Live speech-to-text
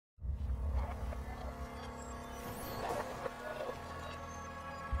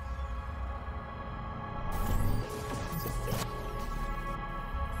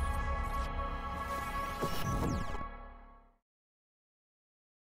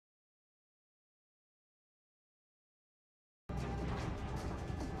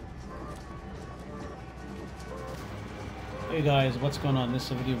Hey guys, what's going on? This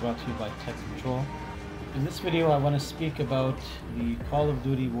is a video brought to you by Tech Control. In this video I want to speak about the Call of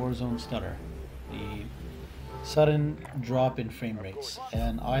Duty Warzone Stutter, the sudden drop in frame rates,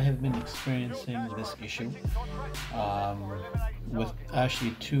 and I have been experiencing this issue with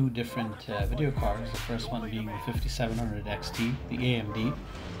actually two different video cards. The first one being the 5700 XT, the AMD,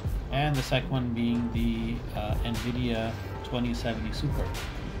 and the second one being the NVIDIA 2070 Super.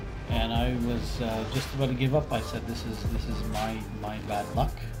 And I was just about to give up. I said, this is my bad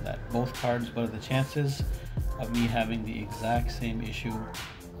luck, that both cards, what are the chances of me having the exact same issue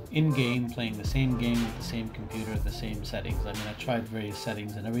in game, playing the same game with the same computer, the same settings. I mean, I tried various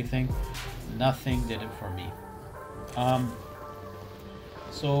settings and everything, nothing did it for me.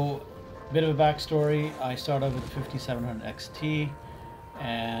 So a bit of a backstory. I started with the 5700 XT,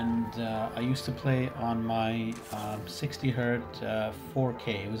 and I used to play on my 60 Hz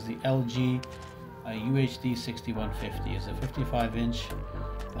 4K. It was the LG UHD 6150. It's a 55-inch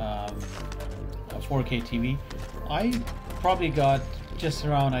 4K TV. I probably got just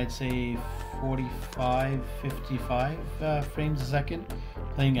around, I'd say 45, 55 frames a second,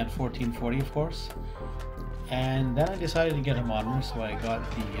 playing at 1440, of course. And then I decided to get a monitor, so I got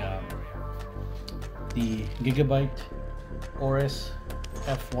the Gigabyte Aorus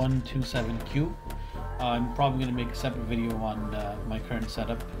F127Q. I'm probably going to make a separate video on my current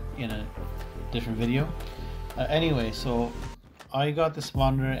setup in a different video. Anyway, so I got this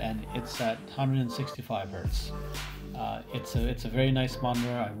monitor and it's at 165 Hz. It's a very nice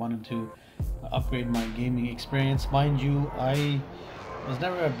monitor. I wanted to upgrade my gaming experience. Mind you, I was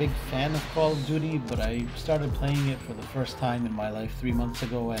never a big fan of Call of Duty, but I started playing it for the first time in my life 3 months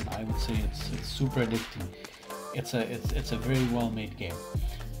ago, and I would say it's super addicting. It's a very well made game.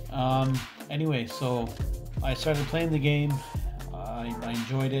 Anyway, so I started playing the game. I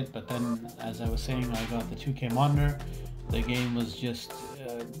enjoyed it, but then, as I was saying, I got the 2K monitor. The game was just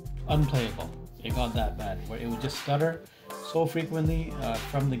unplayable. It got that bad, where it would just stutter so frequently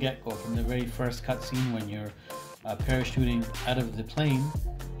from the get-go, from the very first cutscene when you're parachuting out of the plane.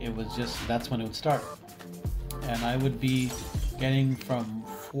 It was just, that's when it would start, and I would be getting from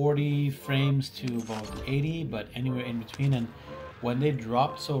 40 frames to about 80, but anywhere in between. And when they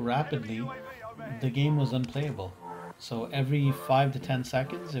dropped so rapidly, the game was unplayable. So every 5 to 10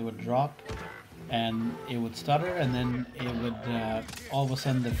 seconds it would drop and it would stutter, and then it would all of a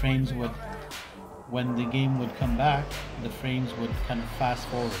sudden the frames would, when the game would come back, the frames would kind of fast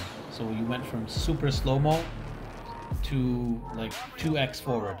forward. So you went from super slow-mo to like 2x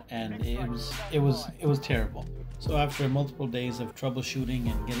forward, and it was terrible. So after multiple days of troubleshooting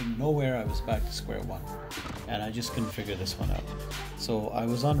and getting nowhere, I was back to square one, and I just couldn't figure this one out. So I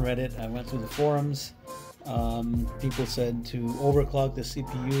was on Reddit, I went through the forums. People said to overclock the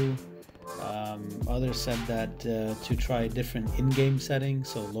CPU. Others said that to try different in-game settings,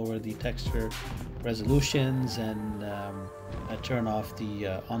 so lower the texture resolutions and turn off the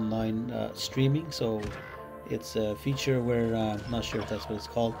online streaming. So it's a feature where, I'm not sure if that's what it's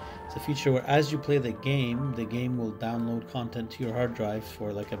called. It's a feature where as you play the game will download content to your hard drive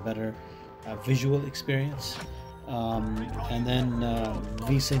for like a better visual experience. And then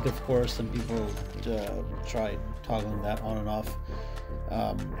Vsync, of course, some people tried toggling that on and off,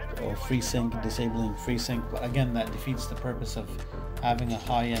 or Freesync, disabling Freesync, but again, that defeats the purpose of having a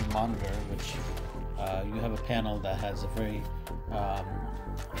high-end monitor, which you have a panel that has a very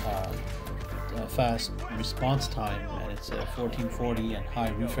fast response time, and it's 1440 and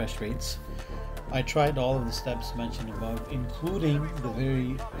high refresh rates. I tried all of the steps mentioned above, including the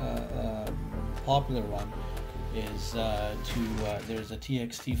very popular one is there's a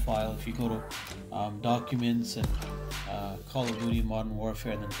TXT file. If you go to documents and Call of Duty Modern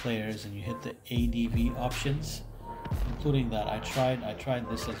Warfare and then players, and you hit the ADV options, including that, I tried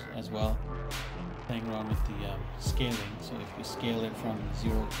this as well, playing around with the scaling. So if you scale it from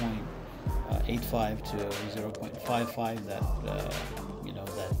 0.85 to 0.55, that you know,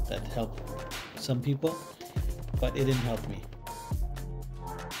 that helped some people, but it didn't help me.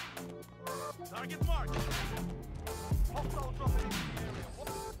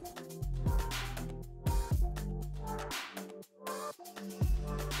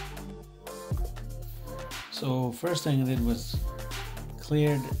 So first thing I did was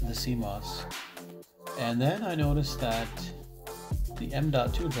cleared the CMOS, and then I noticed that the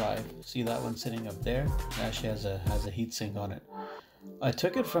M.2 drive, see that one sitting up there, it actually has a heatsink on it. I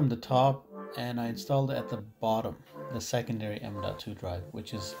took it from the top and I installed it at the bottom, the secondary M.2 drive,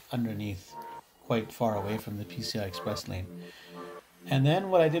 which is underneath, quite far away from the PCI Express lane. And then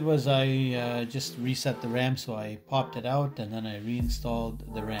what I did was I just reset the RAM, so I popped it out and then I reinstalled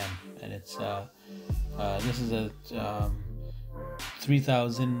the RAM, and it's this is a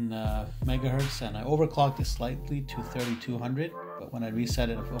 3000 megahertz, and I overclocked it slightly to 3200, but when I reset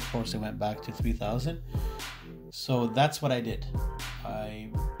it, of course, it went back to 3000. So that's what I did. I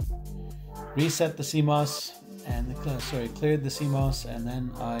reset the CMOS and cleared the CMOS, and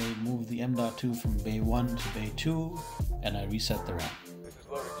then I moved the M.2 from bay 1 to bay 2, and I reset the RAM.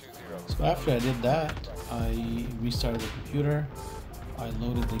 So after I did that, I restarted the computer, I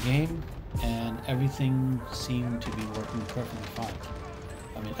loaded the game, and everything seemed to be working perfectly fine.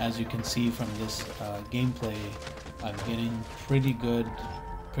 I mean, as you can see from this gameplay, I'm getting pretty good,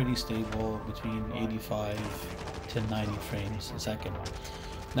 pretty stable, between 85 to 90 frames a second.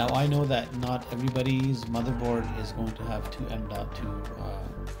 Now I know that not everybody's motherboard is going to have two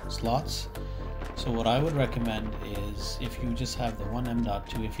M.2 slots. So what I would recommend is, if you just have the one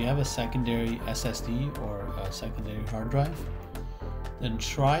M.2, if you have a secondary SSD or a secondary hard drive, then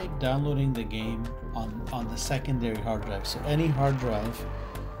try downloading the game on the secondary hard drive. So any hard drive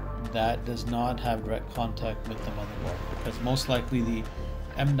that does not have direct contact with the motherboard, because most likely the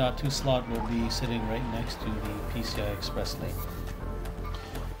M.2 slot will be sitting right next to the PCI Express lane.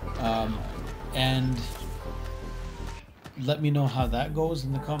 And let me know how that goes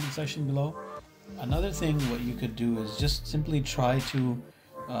in the comment section below. Another thing what you could do is just simply try to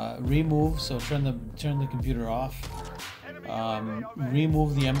remove, so turn the computer off,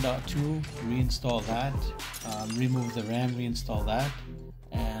 remove the M.2, reinstall that, remove the RAM, reinstall that,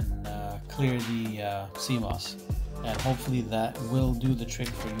 and clear the CMOS, and hopefully that will do the trick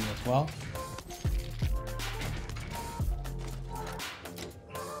for you as well.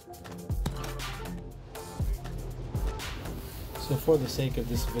 So for the sake of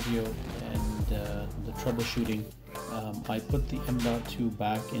this video and the troubleshooting, I put the M.2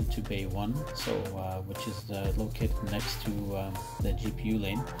 back into bay 1, so which is located next to the GPU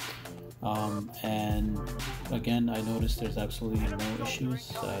lane. And again, I noticed there's absolutely no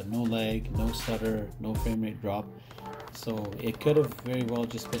issues, no lag, no stutter, no frame rate drop. So it could have very well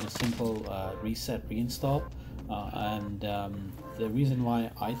just been a simple reset reinstall. And the reason why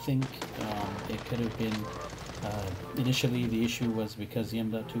I think it could have been initially the issue was because the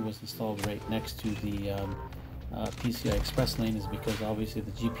M.2 was installed right next to the PCI Express lane, is because obviously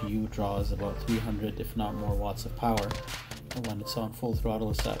the GPU draws about 300 if not more watts of power. And when it's on full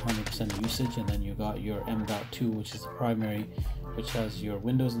throttle, it's at 100% usage, and then you got your M.2, which is the primary, which has your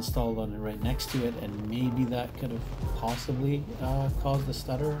Windows installed on it right next to it, and maybe that could have possibly caused the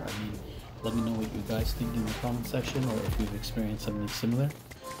stutter. I mean, let me know what you guys think in the comment section, or if you've experienced something similar.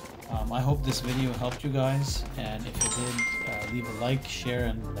 I hope this video helped you guys, and if it did, leave a like, share,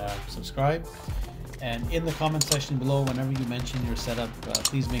 and subscribe. And in the comment section below, whenever you mention your setup,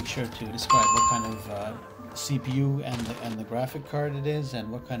 please make sure to describe what kind of CPU and the graphic card it is,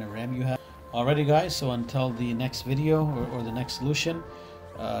 and what kind of RAM you have. Alrighty guys, so until the next video or the next solution,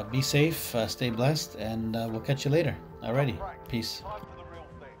 be safe, stay blessed, and we'll catch you later. Alrighty, peace.